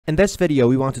In this video,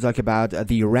 we want to talk about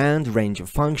the randrange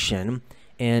function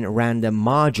in random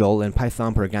module in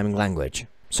Python programming language.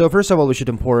 So first of all, we should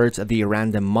import the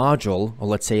random module, or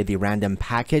let's say the random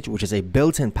package, which is a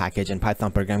built-in package in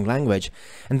Python programming language.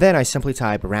 And then I simply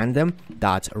type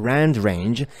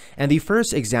random.randrange. And the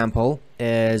first example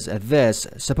is this.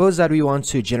 Suppose that we want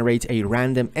to generate a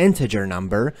random integer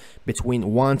number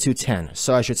between 1 to 10.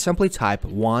 So I should simply type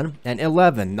 1 and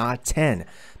 11, not 10,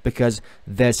 because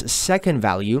this second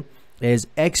value is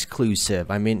exclusive.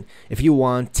 I mean, if you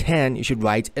want 10, you should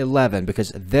write 11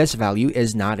 because this value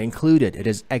is not included. It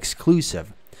is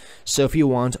exclusive. So if you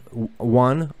want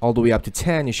 1 all the way up to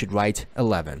 10, you should write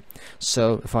 11.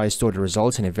 So if I store the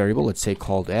results in a variable, let's say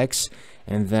called x,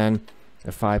 and then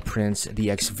if I print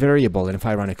the x variable, and if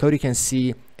I run a code, you can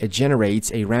see it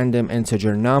generates a random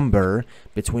integer number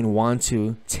between 1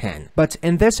 to 10. But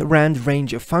in this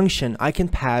randrange function, I can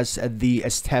pass the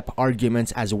step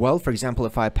arguments as well. For example,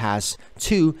 if I pass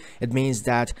 2, it means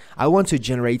that I want to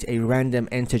generate a random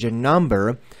integer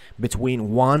number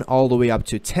between 1 all the way up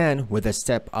to 10 with a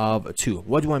step of 2.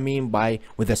 What do I mean by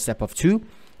with a step of 2?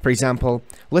 For example,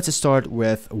 let's start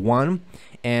with 1,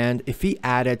 and if we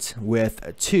add it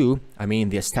with 2, I mean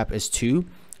the step is 2,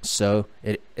 so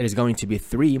it is going to be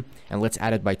 3, and let's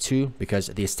add it by 2 because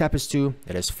the step is 2,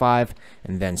 it is 5,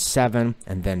 and then 7,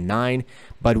 and then 9,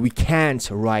 but we can't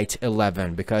write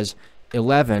 11 because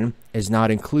 11 is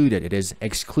not included, it is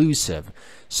exclusive.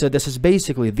 So this is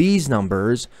basically, these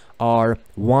numbers are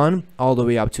 1 all the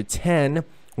way up to 10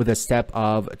 with a step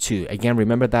of 2. Again,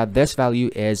 remember that this value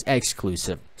is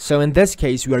exclusive. So in this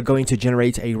case, we are going to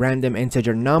generate a random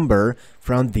integer number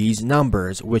from these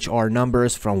numbers, which are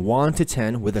numbers from 1 to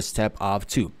 10 with a step of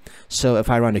 2. So if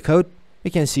I run the code,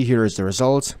 you can see here is the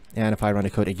result. And if I run the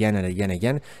code again and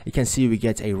again, you can see we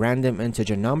get a random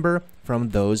integer number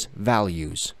from those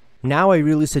values. Now I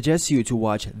really suggest you to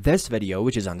watch this video,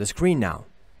 which is on the screen now.